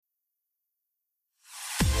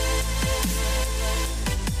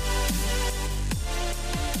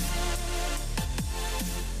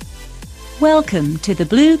Welcome to the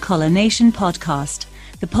Blue Collar Nation podcast,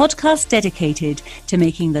 the podcast dedicated to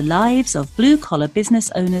making the lives of blue-collar business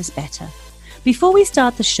owners better. Before we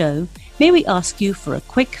start the show, may we ask you for a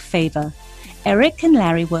quick favor? Eric and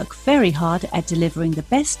Larry work very hard at delivering the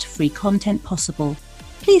best free content possible.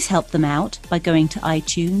 Please help them out by going to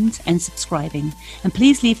iTunes and subscribing, and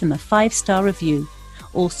please leave them a 5-star review.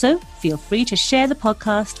 Also, feel free to share the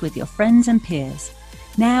podcast with your friends and peers.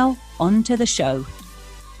 Now, on to the show.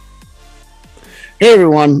 Hey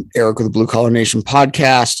everyone, Eric with the Blue Collar Nation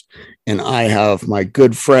podcast, and I have my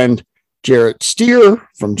good friend Jarrett Steer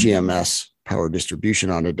from GMS Power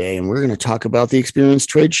Distribution on today, and we're going to talk about the Experience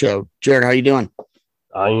Trade Show. Jarrett, how you doing?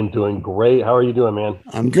 I am doing great. How are you doing, man?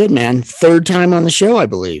 I'm good, man. Third time on the show, I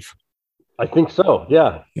believe. I think so.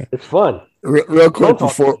 Yeah. It's fun. Real quick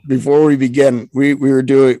before we begin, we were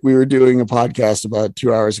doing a podcast about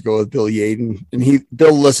 2 hours ago with Bill Yaden, and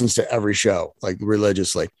Bill listens to every show like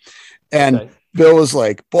religiously, and. Okay. Bill was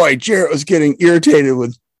like, boy, Jarrett was getting irritated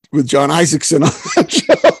with John Isaacson on that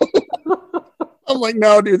show. I'm like,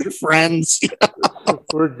 no, dude, they're friends.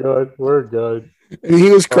 We're good. And he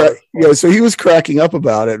was so he was cracking up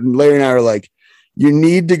about it. And Larry and I were like, you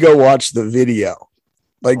need to go watch the video.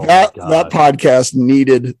 Like that podcast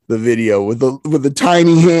needed the video with the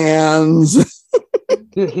tiny hands.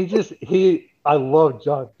 Dude, I love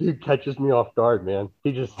John. Dude catches me off guard, man.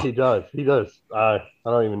 He does. I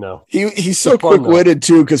don't even know. He's so quick-witted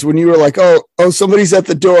too, because when you were like, oh, somebody's at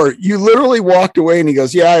the door, you literally walked away and he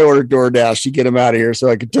goes, yeah, I ordered DoorDash to get him out of here so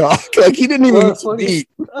I could talk. Like he didn't even speak.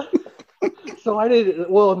 So I did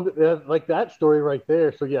like that story right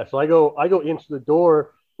there. So yeah, so I go into the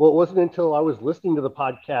door. Well, it wasn't until I was listening to the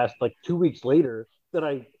podcast like 2 weeks later that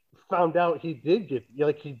I found out he said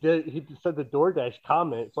the DoorDash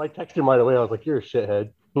comment. So I texted him right away. I was like, you're a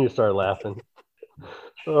shithead. And he started laughing.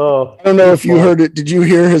 Oh, I don't know if you heard it. Did you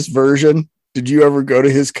hear his version? Did you ever go to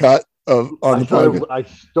his cut on the podcast? I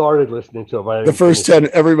started listening to it. The first 10,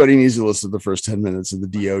 everybody needs to listen to the first 10 minutes of the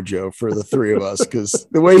Dojo for the three of us, because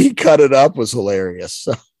the way he cut it up was hilarious.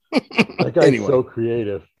 So that guy's so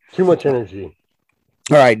creative. Too much energy.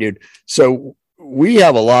 All right, dude. So we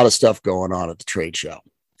have a lot of stuff going on at the trade show.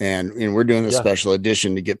 And we're doing a special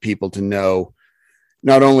edition to get people to know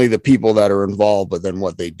not only the people that are involved, but then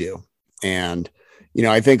what they do. And,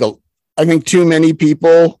 I think too many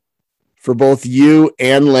people, for both you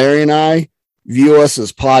and Larry and I, view us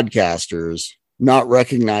as podcasters, not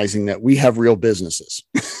recognizing that we have real businesses.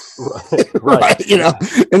 Right.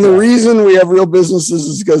 And the reason we have real businesses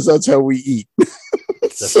is because that's how we eat.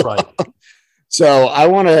 That's right. So I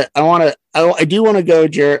do want to go,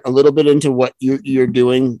 Jarrett, a little bit into what you're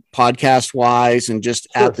doing podcast wise and just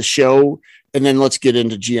at the show. And then let's get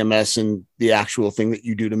into GMS and the actual thing that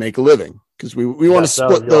you do to make a living, because we want to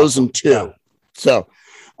split those in two. Yeah. So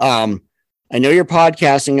I know you're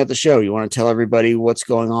podcasting at the show. You want to tell everybody what's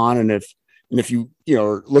going on. And if you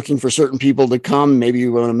are looking for certain people to come, maybe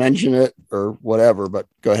you want to mention it or whatever, but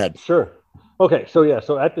go ahead. Sure. Okay.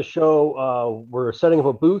 So at the show, we're setting up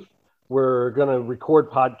a booth. We're going to record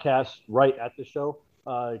podcasts right at the show.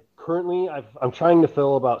 Currently, I'm trying to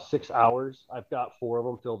fill about 6 hours. I've got 4 of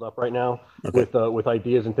them filled up right now with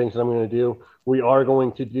ideas and things that I'm going to do. We're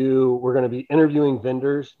going to be interviewing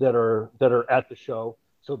vendors that are at the show.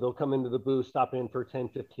 So they'll come into the booth, stop in for 10,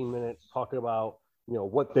 15 minutes, talk about,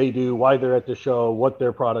 what they do, why they're at the show, what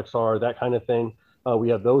their products are, that kind of thing. We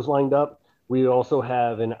have those lined up. We also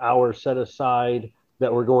have an hour set aside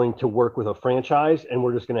that we're going to work with a franchise, and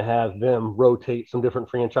we're just going to have them rotate some different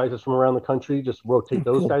franchises from around the country, just rotate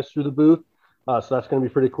those guys through the booth. So that's going to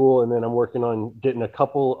be pretty cool. And then I'm working on getting a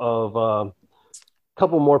couple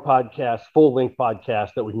more podcasts, full-length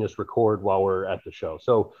podcasts that we can just record while we're at the show.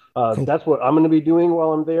 So that's what I'm going to be doing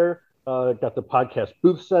while I'm there. Got the podcast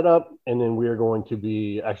booth set up, and then we are going to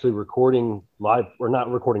be actually recording live, or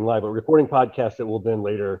not recording live, but recording podcasts that will then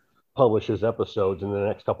later publish as episodes in the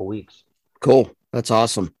next couple weeks. Cool. That's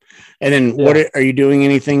awesome. And then what are you doing?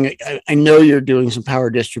 Anything? I know you're doing some power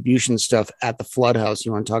distribution stuff at the Flood House.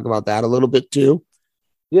 You want to talk about that a little bit too?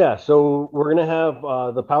 Yeah. So we're going to have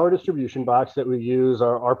the power distribution box that we use.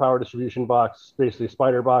 Our power distribution box, basically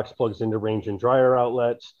Spider Box, plugs into range and dryer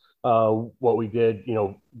outlets. What we did,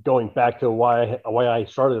 going back to why I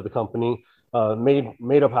started the company,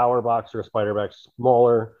 made a power box or a Spider Box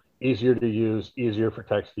smaller, easier to use, easier for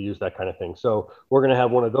techs to use, that kind of thing. So we're going to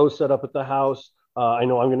have one of those set up at the house. I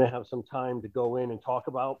know I'm going to have some time to go in and talk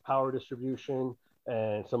about power distribution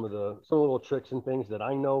and some little tricks and things that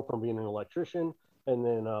I know from being an electrician. And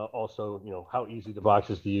then also, how easy the box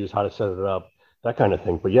is to use, how to set it up, that kind of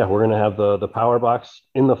thing. But yeah, we're going to have the power box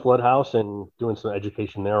in the flood house and doing some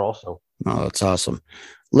education there also. Oh, that's awesome.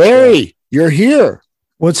 Larry, you're here.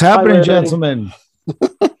 What's happening, gentlemen?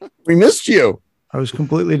 We missed you. I was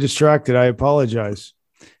completely distracted. I apologize.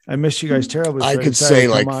 I missed you guys terribly. I could say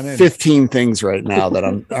like 15 things right now that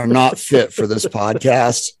are not fit for this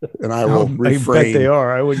podcast, and I will refrain. I bet they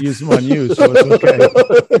are. I would use them on you, so it's okay.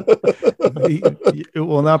 It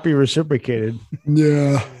will not be reciprocated.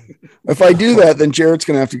 Yeah. If I do that, then Jarrett's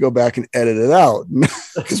going to have to go back and edit it out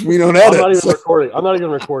because we don't edit. I'm not even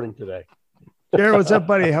recording today. Jarrett, what's up,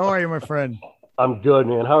 buddy? How are you, my friend? I'm good,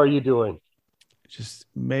 man. How are you doing? Just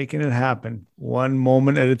making it happen one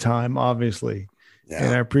moment at a time, obviously. Yeah.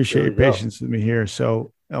 And I appreciate your patience with me here.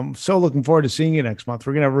 So I'm so looking forward to seeing you next month.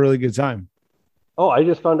 We're going to have a really good time. Oh, I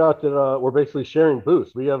just found out that we're basically sharing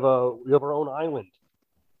booths. We have our own island.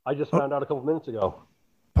 I just found out a couple minutes ago.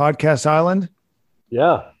 Podcast Island?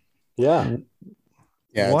 Yeah. Yeah.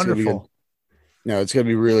 Yeah. Wonderful. It's going to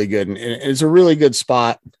be really good. And it's a really good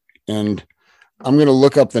spot. And I'm going to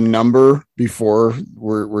look up the number before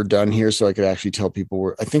we're done here so I could actually tell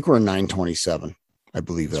people I think we're 927. I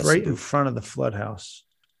believe that's right in front of the flood house.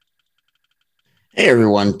 Hey,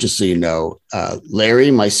 everyone. Just so you know,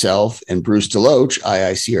 Larry, myself, and Bruce Deloach,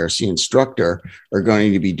 IICRC instructor, are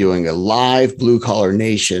going to be doing a live Blue Collar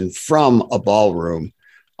Nation from a ballroom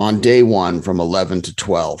on day 1 from 11 to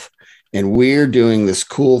 12. And we're doing this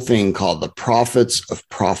cool thing called the Profits of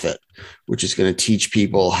Profit, which is going to teach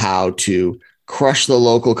people how to crush the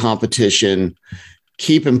local competition,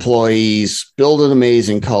 keep employees, build an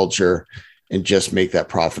amazing culture, and just make that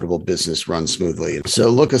profitable business run smoothly. So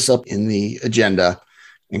look us up in the agenda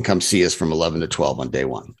and come see us from 11 to 12 on day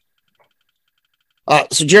 1.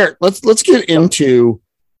 So Jarrett, let's get into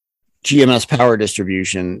GMS power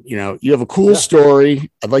distribution. You have a cool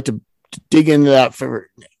story. I'd like to dig into that for,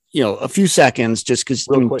 a few seconds, just because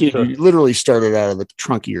you literally started out of the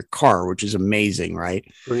trunk of your car, which is amazing. Right.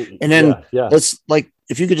 And then let's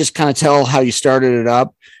if you could just kind of tell how you started it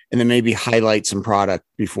up, and then maybe highlight some product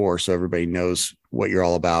before so everybody knows what you're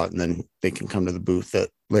all about, and then they can come to the booth that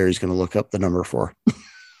Larry's going to look up the number for.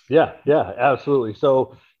 Yeah, absolutely.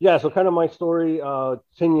 So kind of my story,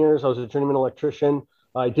 10 years, I was a journeyman electrician.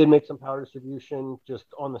 I did make some power distribution just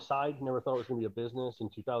on the side. Never thought it was going to be a business. In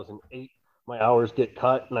 2008, my hours get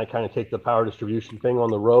cut, and I kind of take the power distribution thing on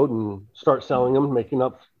the road and start selling them, making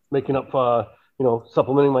up,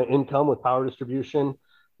 supplementing my income with power distribution.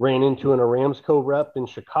 Ran into an Aramco rep in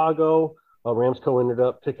Chicago. Aramco ended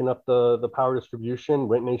up picking up the power distribution,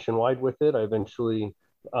 went nationwide with it. I eventually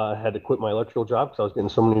had to quit my electrical job because I was getting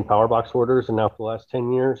so many power box orders. And now for the last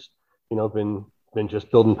 10 years, been just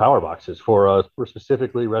building power boxes for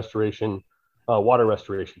specifically restoration, water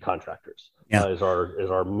restoration contractors. Is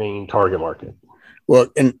our main target market. Well,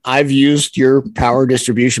 and I've used your power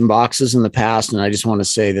distribution boxes in the past, and I just want to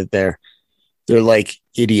say that they're like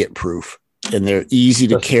idiot proof. And they're easy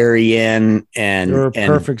to carry in, and they're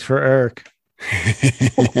perfect for Eric.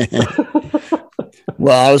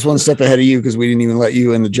 Well, I was one step ahead of you because we didn't even let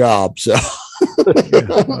you in the job. So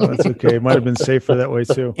that's okay. It might have been safer that way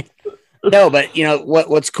too. No, but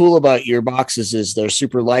what's cool about your boxes is they're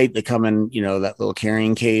super light. They come in, that little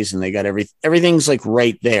carrying case, and they got everything's like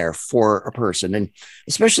right there for a person. And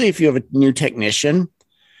especially if you have a new technician,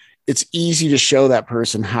 it's easy to show that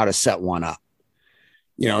person how to set one up.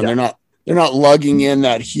 And they're not lugging in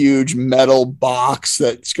that huge metal box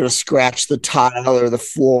that's going to scratch the tile or the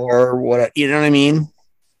floor or what, you know what I mean?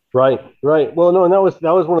 Right. Well, no, and that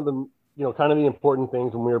was one of the, kind of the important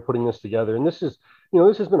things when we were putting this together. And this is,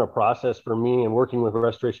 this has been a process for me and working with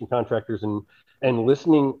restoration contractors and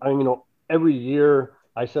listening. Every year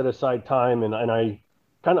I set aside time and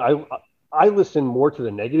I listen more to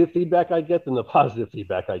the negative feedback I get than the positive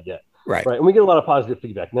feedback I get. Right. And we get a lot of positive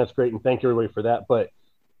feedback, and that's great. And thank everybody for that. But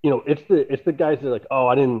it's the guys that are like, oh,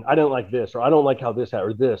 I didn't like this, or I don't like how this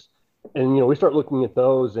or this. And, we start looking at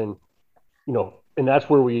those and, and that's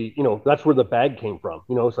where that's where the bag came from.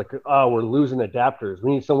 It's like, oh, we're losing adapters.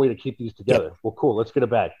 We need some way to keep these together. Yep. Well, cool. Let's get a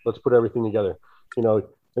bag. Let's put everything together,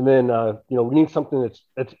 and then, we need something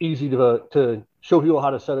that's easy to show people how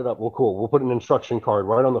to set it up. Well, cool. We'll put an instruction card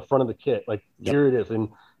right on the front of the kit. Like, yep. Here it is.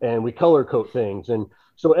 And we color code things. And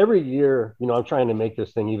so every year, I'm trying to make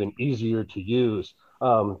this thing even easier to use.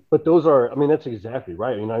 But those are, that's exactly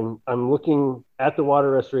right. I'm looking at the water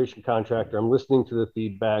restoration contractor, I'm listening to the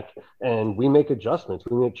feedback, and we make adjustments.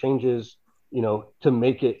 We make changes, to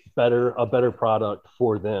make it a better product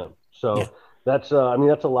for them. So yeah. That's a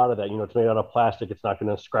lot of that. It's made out of plastic. It's not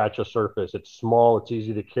going to scratch a surface. It's small. It's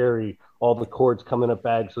easy to carry. All the cords come in a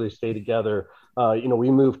bag so they stay together.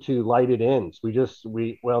 We moved to lighted ends. Just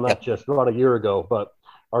about a year ago, but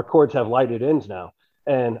our cords have lighted ends now.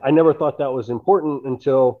 And I never thought that was important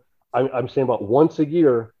until I'm saying about once a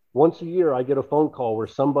year, I get a phone call where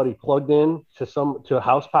somebody plugged in to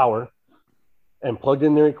house power and plugged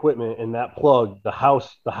in their equipment, and that plug, the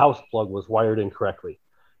house plug was wired incorrectly.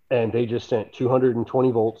 And they just sent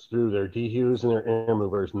 220 volts through their DHUs and their air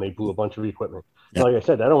movers, and they blew a bunch of equipment. Yep. Like I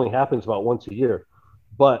said, that only happens about once a year.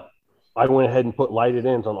 But I went ahead and put lighted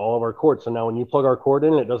ends on all of our cords. So now when you plug our cord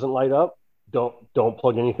in and it doesn't light up, don't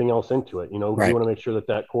plug anything else into it. Right. You want to make sure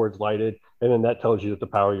that cord's lighted, and then that tells you that the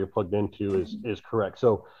power you're plugged into is correct.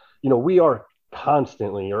 So, we are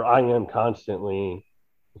constantly, or I am constantly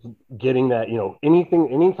getting that,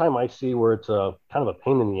 anytime I see where it's a kind of a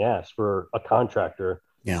pain in the ass for a contractor,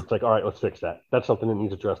 it's like, all right, let's fix that. That's something that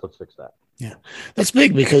needs addressed. Let's fix that. Yeah. That's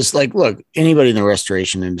big because look, anybody in the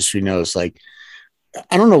restoration industry knows, I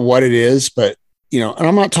don't know what it is, but and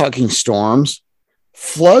I'm not talking storms.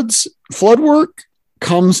 Flood work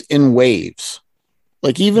comes in waves.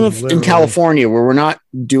 Even if in California, where we're not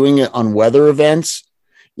doing it on weather events,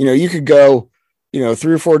 you could go,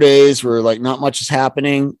 3 or 4 days where not much is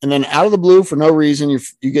happening. And then out of the blue, for no reason,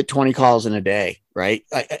 you get 20 calls in a day. Right.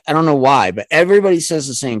 I don't know why, but everybody says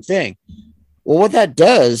the same thing. Well, what that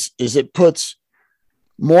does is it puts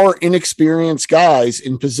more inexperienced guys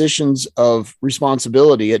in positions of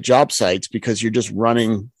responsibility at job sites because you're just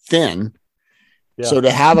running thin. Yeah. So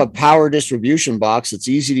to have a power distribution box that's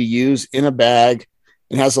easy to use in a bag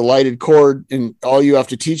and has a lighted cord, and all you have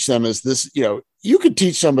to teach them is this, you could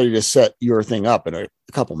teach somebody to set your thing up in a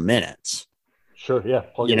couple minutes. Sure. Yeah.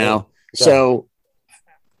 Yeah. So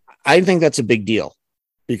I think that's a big deal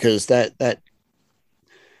because that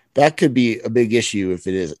could be a big issue if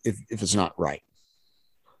it's not right.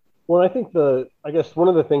 Well, I think one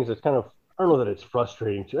of the things that's kind of, I don't know that it's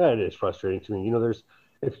frustrating it is frustrating to me.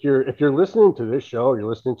 If you're listening to this show, you're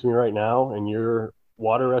listening to me right now, and you're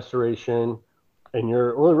water restoration, and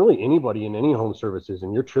you're really anybody in any home services,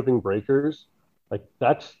 and you're tripping breakers,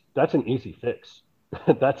 that's an easy fix.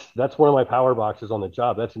 That's one of my power boxes on the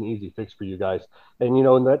job. That's an easy fix for you guys. And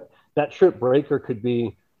and that trip breaker could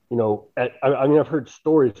be, I've heard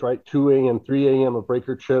stories, right? 2 a.m., 3 a.m. of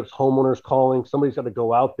breaker trips, homeowners calling. Somebody's got to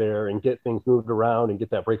go out there and get things moved around and get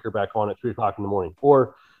that breaker back on at 3 o'clock in the morning.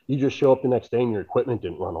 Or you just show up the next day and your equipment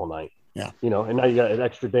didn't run all night. Yeah. And now you got an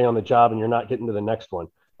extra day on the job and you're not getting to the next one.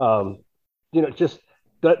 Just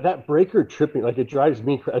that breaker tripping, it drives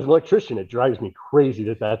me, as an electrician, it drives me crazy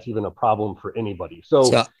that that's even a problem for anybody.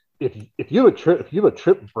 So if you have a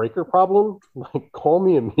trip breaker problem, call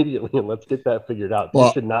me immediately and let's get that figured out.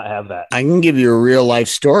 You should not have that. I can give you a real life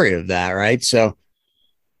story of that, right? So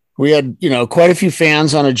we had, quite a few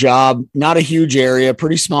fans on a job, not a huge area,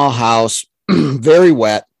 pretty small house, very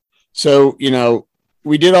wet. So,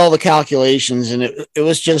 we did all the calculations and it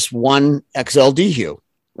was just one XL DHU,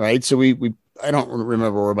 right? So I don't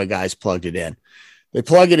remember where my guys plugged it in. They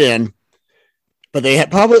plug it in, but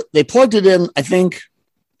they plugged it in, I think,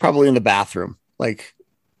 probably in the bathroom,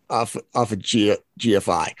 off a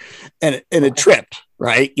GFI, and it tripped,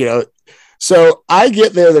 right? So I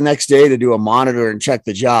get there the next day to do a monitor and check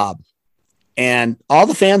the job, and all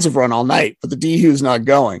the fans have run all night, but the DHU's not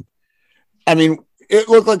going. I mean, it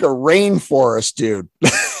looked like a rainforest, dude.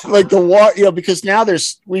 The water, because now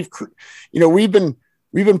we've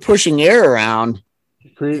been pushing air around.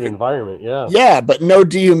 Create an environment, yeah. Yeah, but no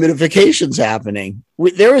dehumidification's happening.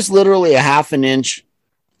 There was literally a half an inch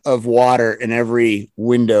of water in every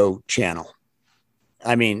window channel.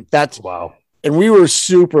 I mean, that's wow. And we were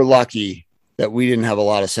super lucky that we didn't have a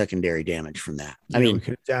lot of secondary damage from that. Yeah, we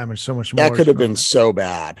could have damaged so much more. That could have been so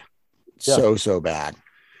bad. Yeah. So bad.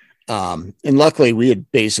 And luckily we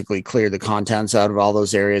had basically cleared the contents out of all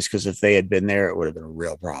those areas, because if they had been there, it would have been a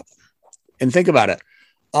real problem. And think about it.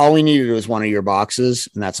 All we needed was one of your boxes,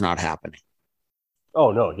 and that's not happening.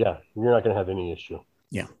 Oh, no. Yeah. You're not going to have any issue.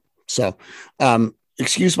 Yeah. So,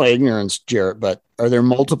 excuse my ignorance, Jarrett, but are there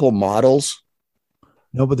multiple models?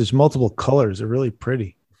 No, but there's multiple colors. They're really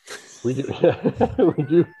pretty. We do. We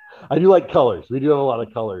do. I do like colors. We do have a lot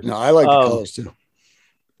of colors. No, I like the colors too.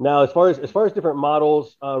 Now, as far as different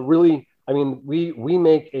models, really, I mean, we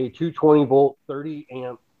make a 220 volt, 30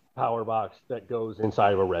 amp power box that goes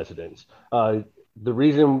inside of a residence. The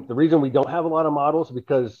reason we don't have a lot of models is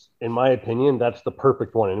because, in my opinion, that's the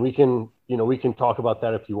perfect one. And we can talk about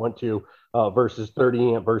that if you want to, versus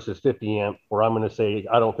 30 amp versus 50 amp, where I'm going to say,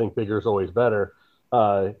 I don't think bigger is always better.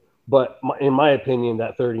 But in my opinion,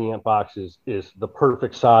 that 30 amp box is the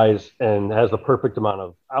perfect size and has the perfect amount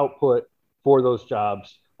of output for those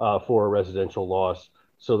jobs, for a residential loss.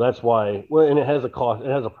 So that's why, well, and it has a cost, it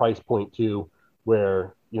has a price point too.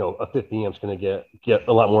 where, you know, a 50 amp is going to get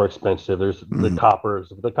a lot more expensive. There's the copper's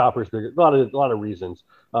bigger, a lot of reasons.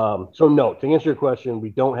 So no, to answer your question, we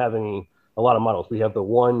don't have a lot of models. We have the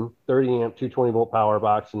one 30 amp 220 volt power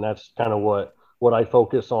box, and that's kind of what I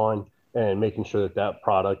focus on, and making sure that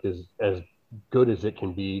product is as good as it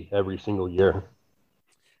can be every single year.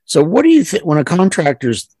 So what do you think when a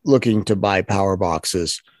contractor's looking to buy power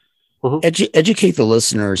boxes? Educate the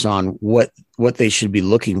listeners on what they should be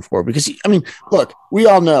looking for, because I mean, look, we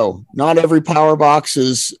all know not every power box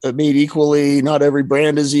is made equally, not every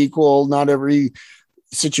brand is equal, not every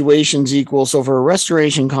situation's equal. So for a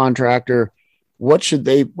restoration contractor, what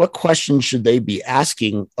questions should they be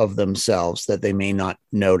asking of themselves that they may not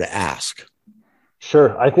know to ask?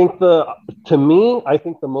 Sure. I think the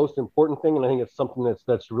most important thing, and I think it's something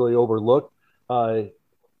that's really overlooked,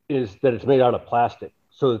 is that it's made out of plastic,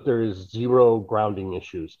 so that there is zero grounding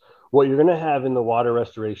issues. What you're going to have in the water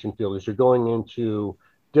restoration field is you're going into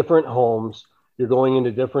different homes, you're going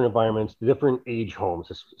into different environments, different age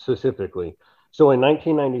homes specifically. So in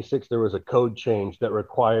 1996, there was a code change that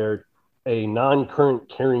required a non-current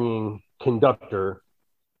carrying conductor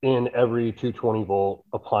in every 220 volt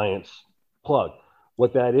appliance plug.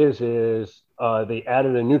 What that is they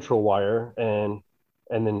added a neutral wire and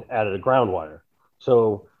then added a ground wire.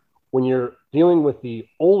 So when you're dealing with the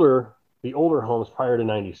older homes prior to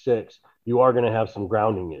 96, you are going to have some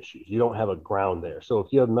grounding issues. You don't have a ground there. So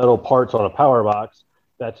if you have metal parts on a power box,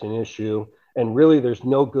 that's an issue. And really, there's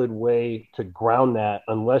no good way to ground that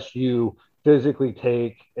unless you physically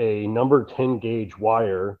take a number 10 gauge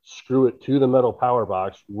wire, screw it to the metal power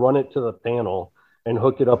box, run it to the panel, and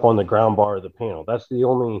hook it up on the ground bar of the panel. That's the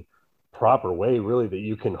only proper way, really, that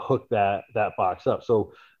you can hook that box up.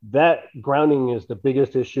 So that grounding is the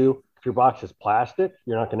biggest issue. If your box is plastic,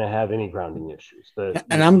 you're not going to have any grounding issues.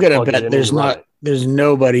 And I'm going to bet there's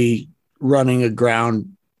nobody running a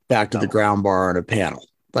ground back to the ground bar on a panel.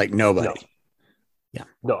 Like nobody. No. Yeah.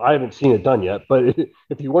 No, I haven't seen it done yet, but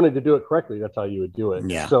if you wanted to do it correctly, that's how you would do it.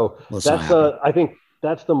 Yeah. So I think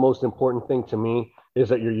that's the most important thing to me, is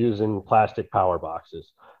that you're using plastic power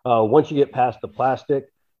boxes. Once you get past the plastic,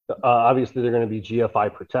 obviously they're going to be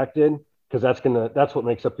GFI protected, because that's what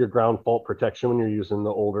makes up your ground fault protection when you're using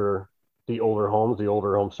the older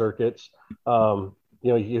home circuits.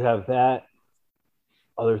 You have that.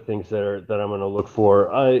 Other things that I'm going to look for.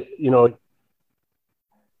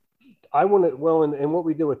 And what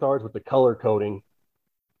we did with ours with the color coding.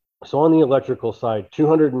 So on the electrical side,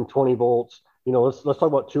 220 volts. Let's talk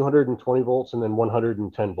about 220 volts and then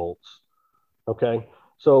 110 volts. Okay,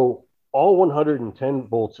 so all 110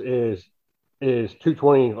 volts is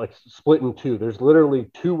 220, like split in two. There's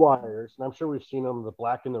literally two wires, and I'm sure we've seen them, the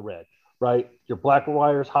black and the red, right? Your black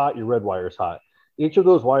wire is hot, your red wire is hot. Each of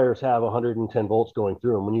those wires have 110 volts going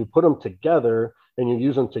through them. When you put them together and you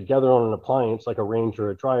use them together on an appliance like a range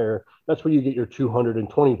or a dryer, that's where you get your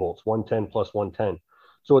 220 volts, 110 plus 110.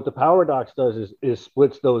 So what the PowerDox does is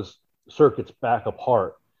splits those circuits back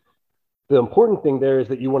apart. The important thing there is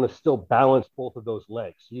that you want to still balance both of those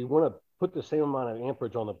legs. You want to put the same amount of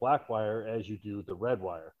amperage on the black wire as you do the red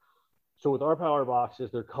wire. So with our power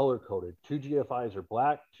boxes, they're color coded. 2 GFIs are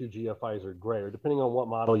black, 2 GFIs are gray, or depending on what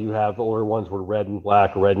model you have. Older ones were red and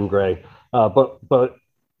black, red and gray. But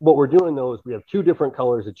what we're doing though is we have 2 different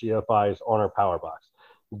colors of GFIs on our power box.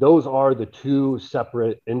 Those are the 2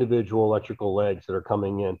 separate individual electrical legs that are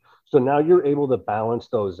coming in. So now you're able to balance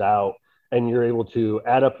those out, and you're able to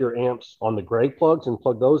add up your amps on the gray plugs and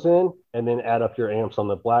plug those in, and then add up your amps on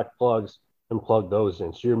the black plugs and plug those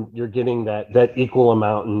in. So you're getting that equal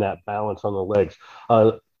amount and that balance on the legs.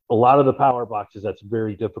 A lot of the power boxes, that's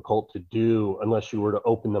very difficult to do unless you were to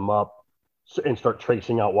open them up and start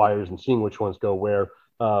tracing out wires and seeing which ones go where.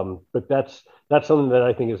 But that's something that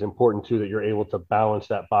I think is important too, that you're able to balance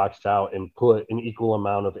that box out and put an equal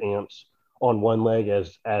amount of amps on one leg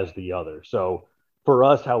as the other. So for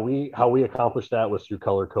us, how we accomplished that was through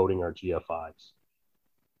color coding our GFIs.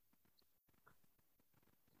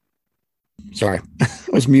 Sorry, I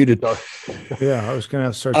was muted. Yeah, I was going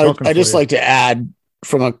to start talking. I just like to add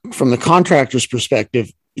from the contractor's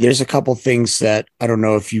perspective, there's a couple things that I don't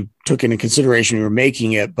know if you took into consideration when you were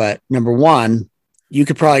making it, but number one, you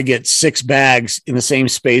could probably get 6 bags in the same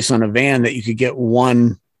space on a van that you could get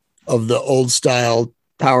one of the old style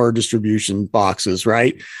power distribution boxes,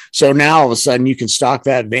 right? So now all of a sudden you can stock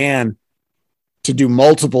that van to do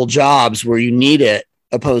multiple jobs where you need it,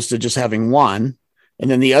 opposed to just having one. And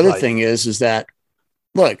then the other thing is that,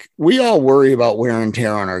 look, we all worry about wear and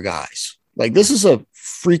tear on our guys. Like, this is a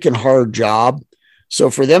freaking hard job. So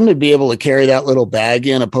for them to be able to carry that little bag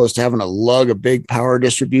in, opposed to having to lug a big power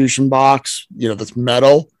distribution box, that's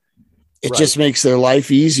metal, it just makes their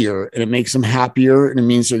life easier, and it makes them happier, and it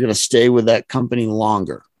means they're going to stay with that company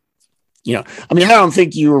longer. You know, I mean, I don't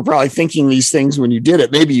think you were probably thinking these things when you did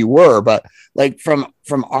it. Maybe you were, but like from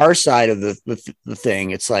our side of the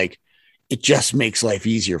thing, it's like, it just makes life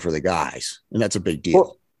easier for the guys. And that's a big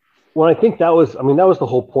deal. Well, I think that was the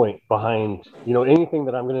whole point behind, you know, anything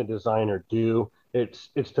that I'm going to design or do. It's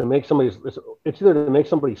to make it's either to make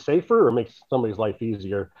somebody safer or make somebody's life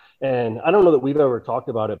easier. And I don't know that we've ever talked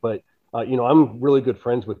about it, but you know, I'm really good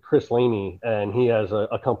friends with Chris Laney, and he has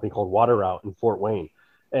a company called Water Out in Fort Wayne.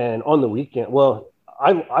 And on the weekend, well,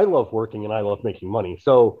 I love working and I love making money.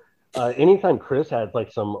 So anytime Chris had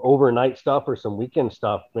like some overnight stuff or some weekend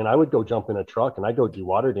stuff, I mean, I would go jump in a truck and I'd go do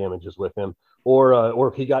water damages with him. Or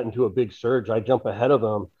if he got into a big surge, I'd jump ahead of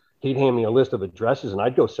him. He'd hand me a list of addresses and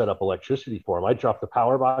I'd go set up electricity for him. I'd drop the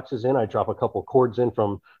power boxes in. I'd drop a couple cords in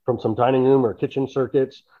from some dining room or kitchen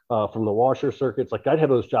circuits, from the washer circuits. Like, I'd have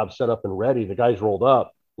those jobs set up and ready. The guys rolled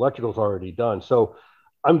up, electrical's already done. So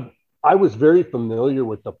I was very familiar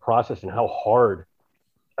with the process and how hard,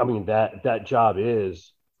 I mean, that job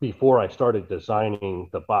is before I started designing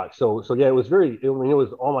the box. So yeah, it was it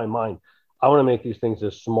was on my mind. I want to make these things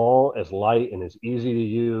as small, as light, and as easy to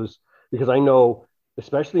use, because I know,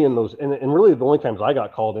 especially in those, and really the only times I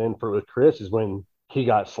got called in with Chris is when he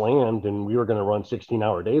got slammed and we were going to run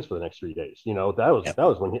 16-hour days for the next 3 days. You know, that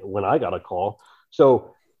was when I got a call.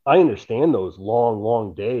 So I understand those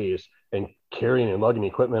long days and carrying and lugging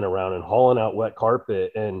equipment around and hauling out wet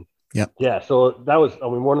carpet. And so that was, I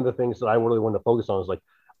mean, one of the things that I really wanted to focus on was like,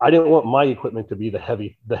 I didn't want my equipment to be the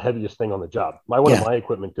heaviest thing on the job. I wanted my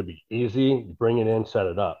equipment to be easy, bring it in, set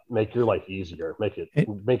it up, make your life easier, make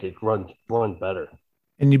it run better.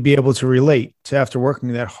 And you'd be able to relate to, after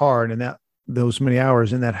working that hard and those many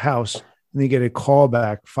hours in that house, and you get a call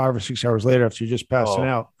back 5 or 6 hours later after you're just passing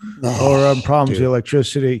out, or problems with the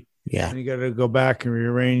electricity. Yeah. And you got to go back and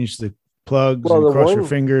rearrange the plugs and cross your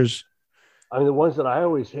fingers. I mean, the ones that I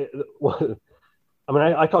always hit, I mean,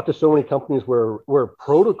 I talked to so many companies where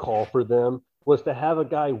protocol for them was to have a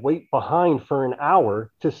guy wait behind for an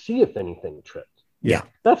hour to see if anything tripped. Yeah.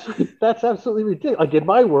 That's absolutely ridiculous. Like, in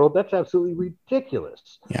my world, that's absolutely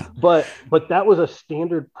ridiculous. Yeah. But that was a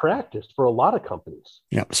standard practice for a lot of companies.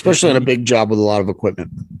 Yeah. Especially on a big job with a lot of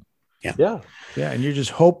equipment. Yeah. Yeah. Yeah. And you're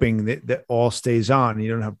just hoping that all stays on.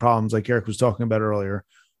 You don't have problems like Eric was talking about earlier,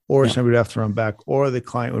 or somebody would have to run back, or the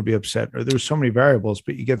client would be upset, or there's so many variables,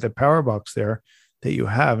 but you get the power box there that you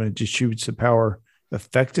have, and it distributes the power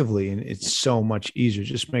effectively. And it's so much easier. It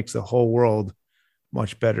just makes the whole world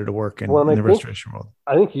much better to work in the restoration world.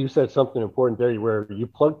 I think you said something important there, where you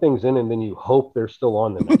plug things in and then you hope they're still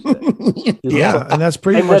on the next day. And that's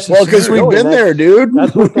pretty much because we've been there, dude.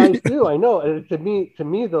 That's what guys do. I know. And to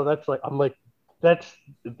me though, that's like, I'm like, that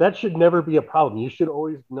should never be a problem. You should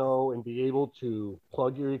always know and be able to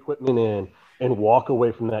plug your equipment in and walk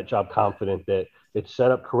away from that job confident that it's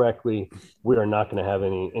set up correctly. We are not going to have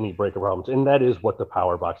any breaker problems. And that is what the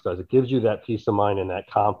power box does. It gives you that peace of mind and that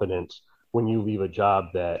confidence when you leave a job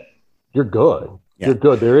that you're good. Yeah. You're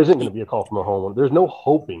good. There isn't going to be a call from a homeowner. There's no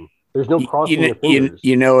hoping. There's no crossing your fingers.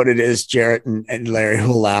 You know what it is, Jarrett, and Larry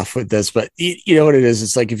will laugh with this, but you know what it is?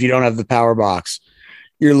 It's like, if you don't have the power box,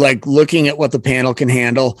 you're like looking at what the panel can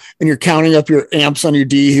handle, and you're counting up your amps on your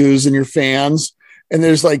DHUs and your fans. And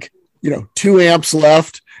there's like, 2 amps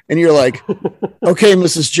left. And you're like, okay,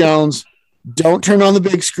 Mrs. Jones, don't turn on the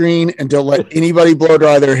big screen and don't let anybody blow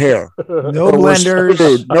dry their hair. No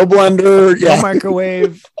blenders. No blender. No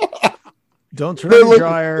microwave. Don't turn on the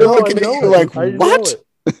dryer. They're looking at you like, what?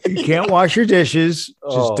 You can't wash your dishes.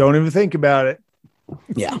 Just don't even think about it.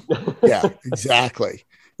 Yeah. Yeah, exactly.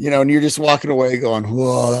 And you're just walking away going,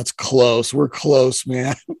 whoa, that's close. We're close,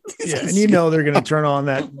 man. Yeah. And they're going to turn on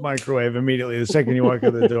that microwave immediately the second you walk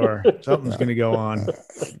out the door. Something's going to go on.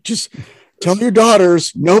 Just tell your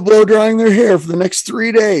daughters no blow drying their hair for the next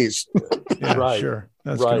 3 days. Yeah, right. Sure.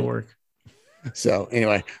 That's going to work. So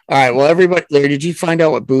anyway, all right. Well, everybody, Larry, did you find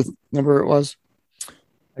out what booth number it was?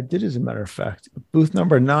 I did, as a matter of fact. Booth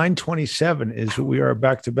number 927 is what we are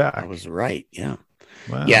back to back. I was right. Yeah.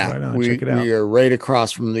 Wow, yeah, right check it out. We are right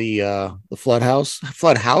across from the flood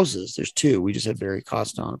houses. There's 2. We just had Barry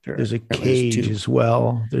Costa on. Apparently, there's a cage as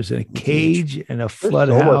well. There's a cage and a flood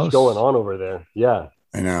house. So much going on over there. Yeah,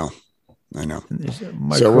 I know.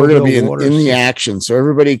 So we're going to be in the action. So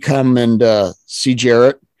everybody come and see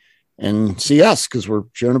Jarrett and see us, because we're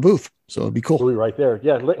sharing a booth. So it'd be cool. We'll be right there.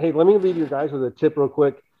 Yeah. Hey, let me leave you guys with a tip real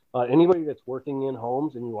quick. Anybody that's working in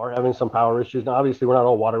homes and you are having some power issues, now obviously we're not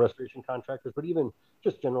all water restoration contractors, but even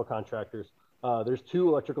just general contractors, there's 2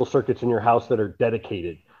 electrical circuits in your house that are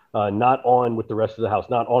dedicated. not on with the rest of the house,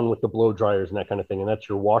 not on with the blow dryers and that kind of thing. And that's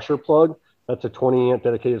your washer plug. That's a 20 amp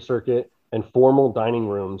dedicated circuit. And formal dining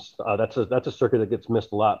rooms, that's a circuit that gets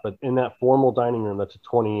missed a lot. But in that formal dining room, that's a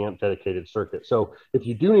 20 amp dedicated circuit. So if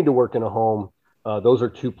you do need to work in a home, those are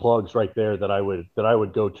two plugs right there that I would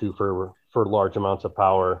go to for large amounts of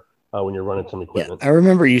power when you're running some equipment. Yeah, I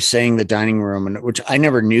remember you saying the dining room, and which I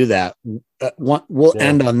never knew that. We'll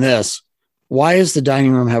end on this. Why does the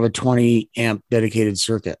dining room have a 20 amp dedicated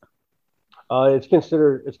circuit? It's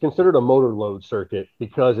considered a motor load circuit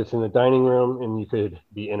because it's in the dining room and you could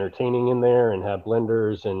be entertaining in there and have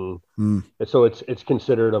blenders and so it's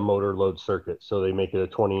considered a motor load circuit. So they make it a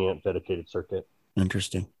 20 amp dedicated circuit.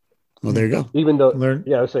 Interesting. Well, there you go. Even though, I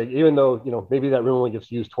would say, even though, maybe that room only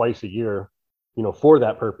gets used twice a year, for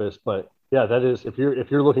that purpose. But yeah, that is, if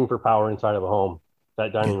you're looking for power inside of a home,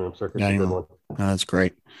 that dining room circuit is a good one. Oh, that's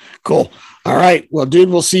great. Cool. All right. Well, dude,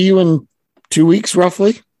 we'll see you in 2 weeks,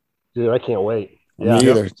 roughly. Dude, I can't wait. Yeah, me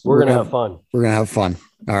either. We're going to have fun. We're going to have fun.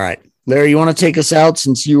 All right. Larry, you want to take us out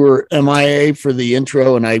since you were MIA for the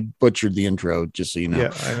intro and I butchered the intro, just so you know.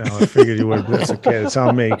 Yeah, I know. I figured you would, but that's okay. It's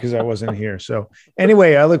on me because I wasn't here. So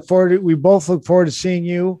anyway, we both look forward to seeing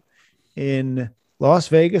you in Las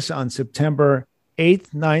Vegas on September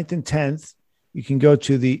 8th, 9th, and 10th. You can go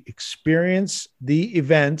to the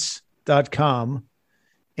experiencetheevents.com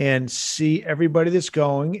and see everybody that's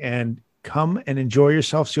going and come and enjoy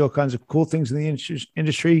yourself, see all kinds of cool things in the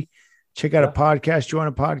industry. Check out a podcast, join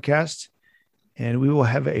a podcast, and we will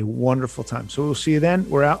have a wonderful time. So we'll see you then.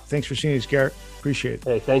 We're out. Thanks for seeing us, Garrett. Appreciate it.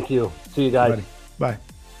 Hey, thank you. See you guys. Bye.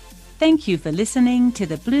 Thank you for listening to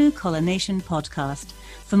the Blue Collar Nation podcast.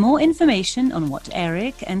 For more information on what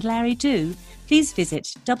Eric and Larry do, please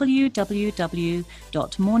visit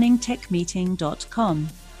www.morningtechmeeting.com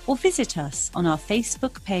or visit us on our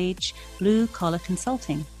Facebook page, Blue Collar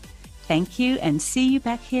Consulting. Thank you, and see you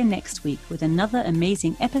back here next week with another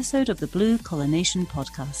amazing episode of the Blue Collar Nation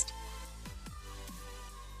podcast.